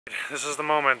This is the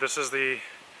moment. This is the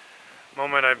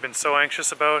moment I've been so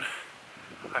anxious about.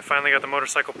 I finally got the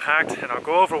motorcycle packed, and I'll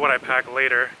go over what I pack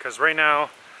later, because right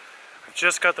now I've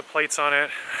just got the plates on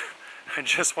it. I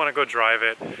just want to go drive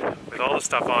it with all the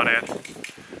stuff on it. I'm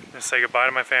gonna say goodbye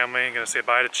to my family. I'm gonna say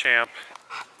bye to Champ.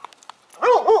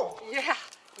 Yeah,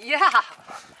 yeah.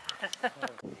 His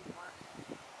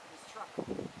truck.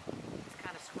 He's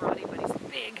kind of scrawny, but he's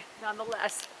big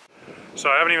nonetheless. So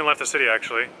I haven't even left the city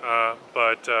actually,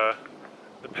 but the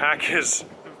pack is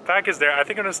there. I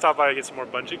think I'm gonna stop by and get some more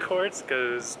bungee cords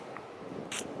because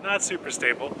not super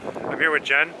stable. I'm here with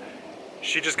Jen.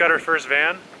 She just got her first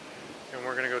van, and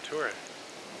we're gonna go tour it.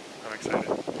 I'm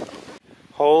excited.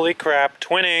 Holy crap!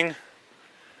 Twinning!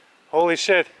 Holy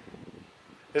shit!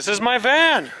 This is my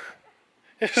van.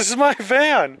 This is my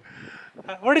van.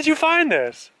 Where did you find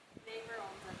this? Neighbor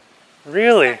owns it.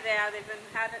 Really? Yeah, they've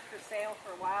had it for sale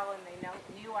for a while, and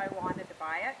they knew I wanted to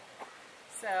buy it.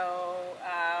 So,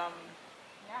 yeah.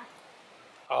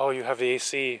 Oh, you have the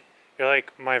AC. You're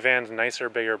like my van's nicer,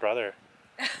 bigger brother.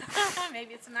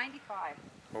 Maybe it's a 95.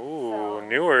 Ooh, so,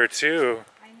 newer too.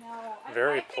 I know.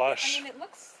 Very plush. I mean, it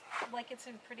looks like it's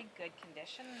in pretty good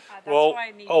condition. That's Well, why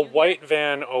I need a white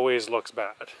van always looks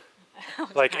bad.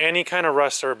 Like Okay. any kind of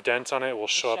rust or dent on it will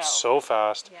show up so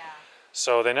fast. Yeah.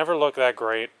 So they never look that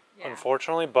great, Yeah.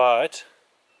 unfortunately, but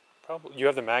probably you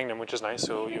have the Magnum, which is nice,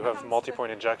 so you have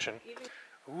multi-point injection.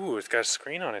 Ooh, it's got a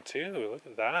screen on it too. Look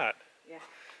at that.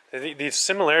 Yeah. These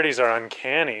similarities are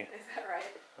uncanny. Is that right?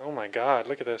 Oh my god,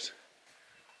 look at this.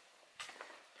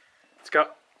 It's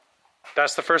got,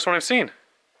 that's the first one I've seen.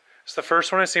 It's the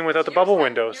first one I've seen without the bubble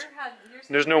windows.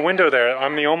 There's no window there.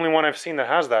 I'm the only one I've seen that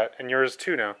has that, and yours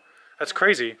too now. That's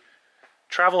crazy.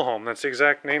 Travel Home, that's the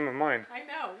exact name of mine. I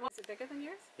know. Well, is it bigger than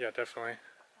yours? Yeah, definitely.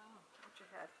 Oh, watch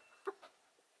your head.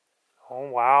 Oh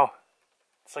wow.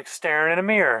 It's like staring in a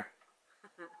mirror.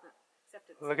 Except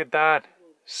it's Look at that.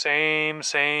 Same,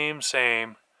 same,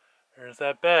 same. There's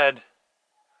that bed.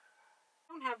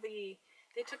 I don't have the.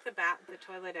 They took the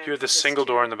toilet out. You have the single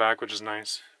door in the back, which is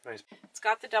nice. Nice. It's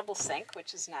got the double sink,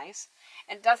 which is nice,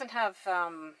 and it doesn't have.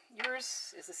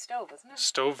 Yours is a stove, isn't it?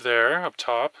 Stove there up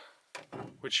top,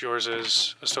 which yours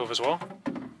is a stove as well.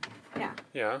 Yeah.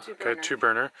 Yeah. Two Okay, burner.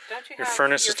 2-burner. Don't you Your have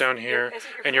furnace is down here,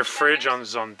 and your fridge down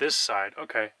is on this side.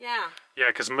 Okay. there? Yeah. Yeah,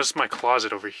 because most of my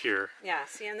closet over here. Yeah.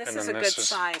 See, and this And is then a this good is-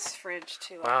 size fridge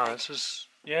too. Wow, I think. this is,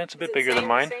 yeah, it's a bit Is it bigger than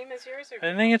mine. Same as yours, or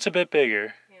I think it's a bit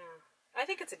bigger. yeah. I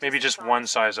think it's a Maybe decent just one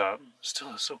size up.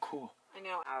 Still, it's so cool. I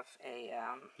know. I have a.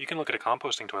 You can look at a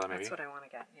composting toilet maybe. That's what I want to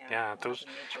get. Yeah. Yeah, Like those- a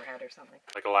nature head or something.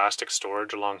 Like elastic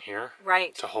storage along here.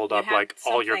 Right. To hold You up had like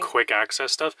all your something- quick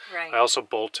access stuff. Right. I also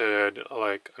bolted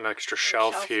like an extra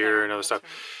shelf here there, and other that's stuff.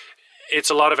 right. It's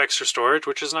a lot of extra storage,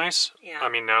 which is nice. Yeah. I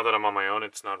mean, now that I'm on my own,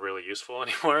 it's not really useful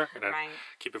anymore. And I Right.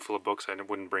 keep it full of books I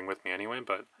wouldn't bring with me anyway,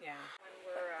 but... Yeah.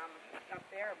 When we're up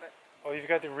there, but Oh, you've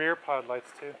got the rear pod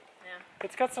lights too. yeah.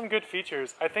 It's got some good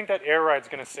features. I think that air ride's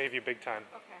going to save you big time.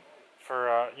 Okay.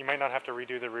 For you might not have to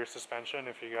redo the rear suspension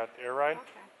if you got the air ride.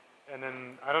 Okay. And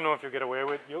then, I don't know if you'll get away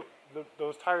with...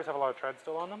 those tires have a lot of tread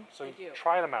still on them, so They do.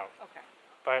 try them out. Okay.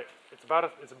 But it's about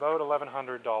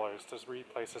 $1,100 to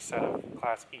replace a set of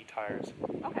Class E tires.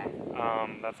 Okay.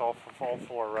 That's all for all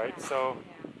four, right? So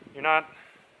Yeah. you're not, you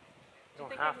Do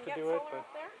don't you think have I to can do get it, solar but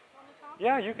up there on the top?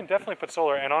 yeah, you can definitely put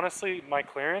solar. And honestly, my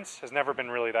clearance has never been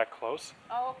really that close.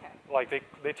 Oh, okay. Like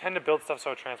they tend to build stuff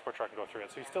so a transport truck can go through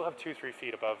it. So you still have 2-3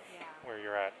 feet above Yeah. where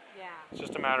you're at. Yeah. It's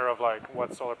just a matter of like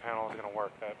what solar panel is going to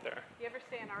work out there. You ever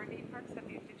stay in RV parks? Did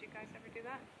you guys ever do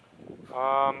that?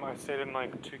 I stayed in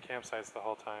like 2 campsites the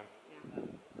whole time. Yeah.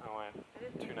 I went I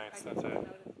didn't 2 nights. I That's didn't it.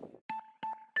 notice.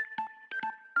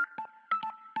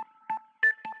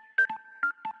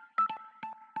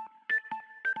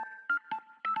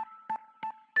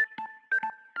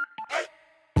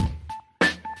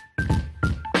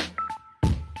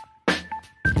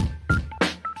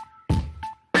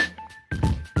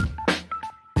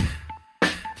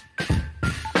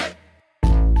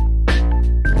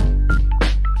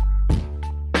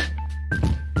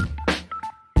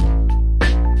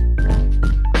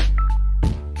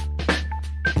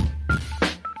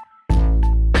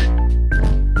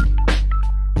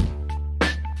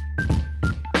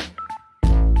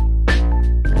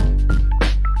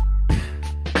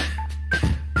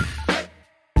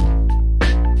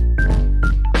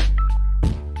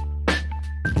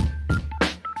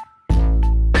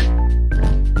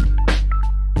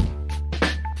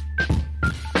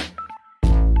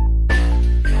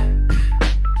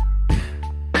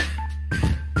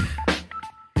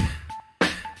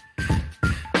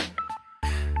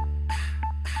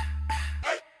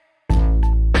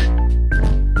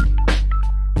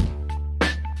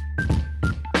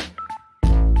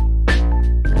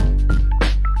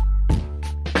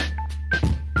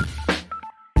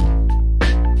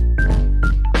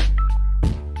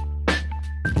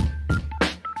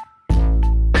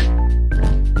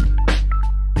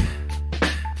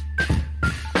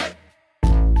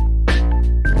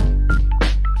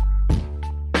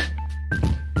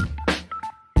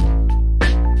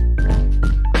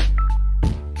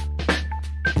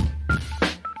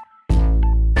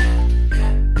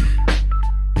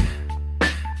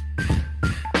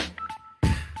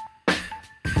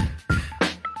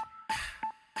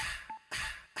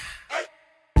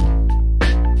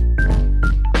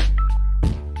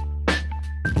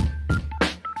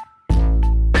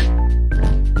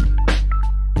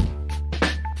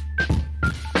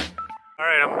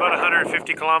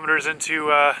 50 kilometers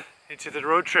into the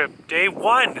road trip. Day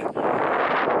 1.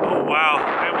 Oh wow,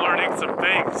 I'm learning some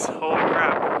things. Holy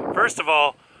crap. First of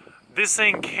all, this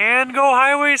thing can go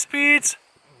highway speeds,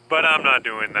 but I'm not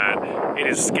doing that. It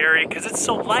is scary because it's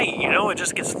so light, you know, it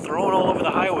just gets thrown all over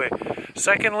the highway.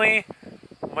 Secondly,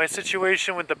 my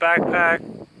situation with the backpack,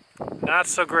 not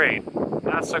so great.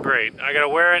 Not so great. I gotta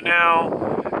wear it now,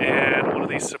 and one of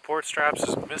these support straps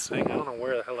is missing. I don't know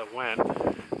where the hell it went.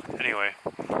 Anyway,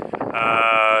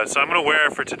 so I'm gonna wear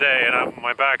it for today, and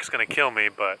my back's gonna kill me,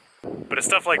 but it's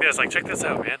stuff like this. Like, check this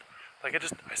out, man. Like,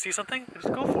 I see something, I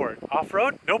just go for it.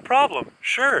 Off-road, no problem.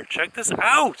 Sure, check this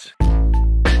out.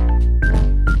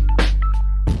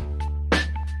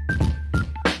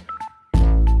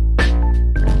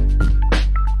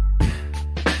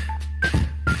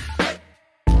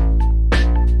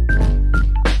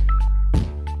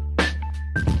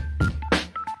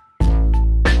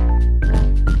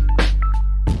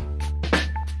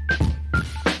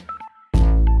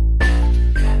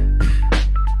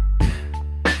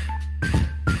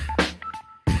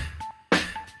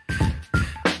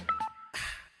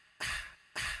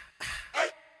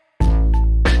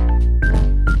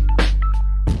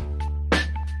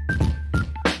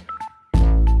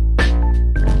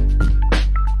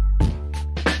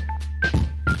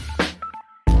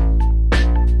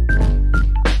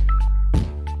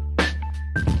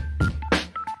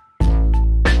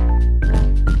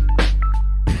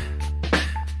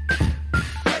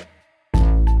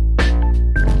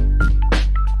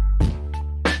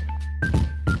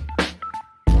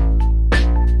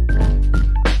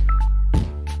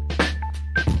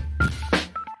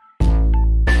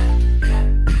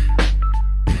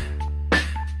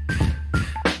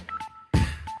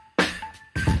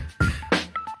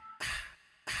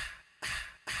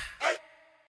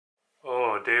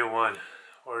 Day 1.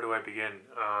 Where do I begin?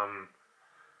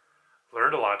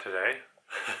 Learned a lot today.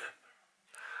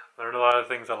 Learned a lot of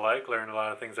things I like, learned a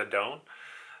lot of things I don't.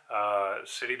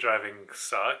 City driving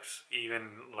sucks, even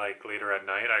like later at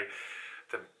night.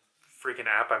 The freaking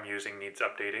app I'm using needs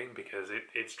updating because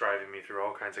it's driving me through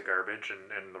all kinds of garbage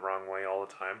and the wrong way all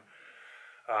the time.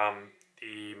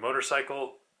 The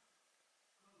motorcycle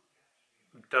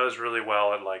does really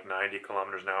well at like 90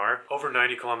 kilometers an hour. Over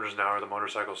 90 kilometers an hour, the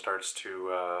motorcycle starts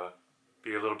to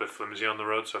be a little bit flimsy on the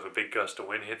road, so if a big gust of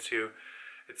wind hits you,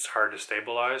 it's hard to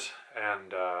stabilize.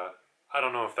 And I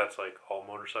don't know if that's like all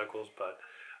motorcycles, but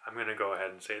I'm gonna go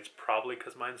ahead and say it's probably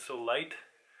because mine's so light.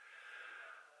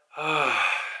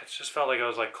 It just felt like I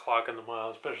was like clocking the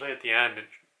miles, especially at the end.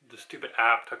 The stupid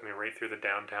app took me right through the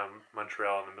downtown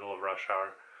Montreal in the middle of rush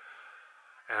hour.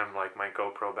 And like my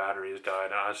GoPro batteries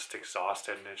died, and I was just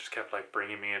exhausted, and it just kept like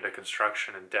bringing me into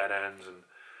construction and dead ends, and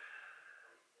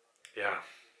yeah,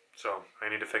 so I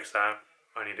need to fix that.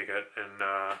 I need to get in,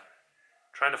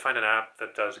 trying to find an app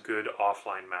that does good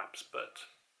offline maps, but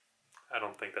I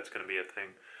don't think that's going to be a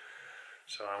thing.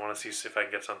 So I want to see if I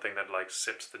can get something that like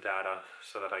sips the data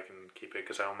so that I can keep it,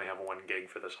 because I only have 1 gig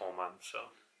for this whole month, so.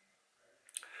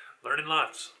 Learning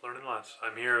lots, learning lots.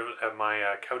 I'm here at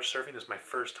my couch surfing. This is my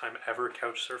first time ever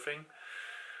couch surfing.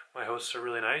 My hosts are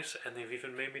really nice, and they've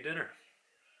even made me dinner.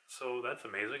 So that's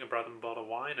amazing. I brought them a bottle of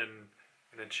wine and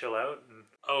gonna chill out. And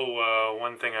oh,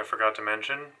 one thing I forgot to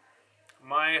mention.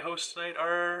 My hosts tonight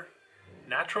are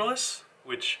naturalists,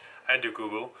 which I had to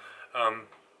Google.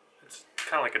 It's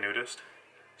kind of like a nudist.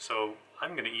 So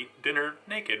I'm gonna eat dinner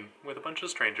naked with a bunch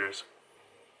of strangers.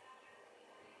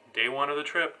 Day 1 of the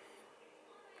trip.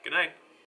 Good night.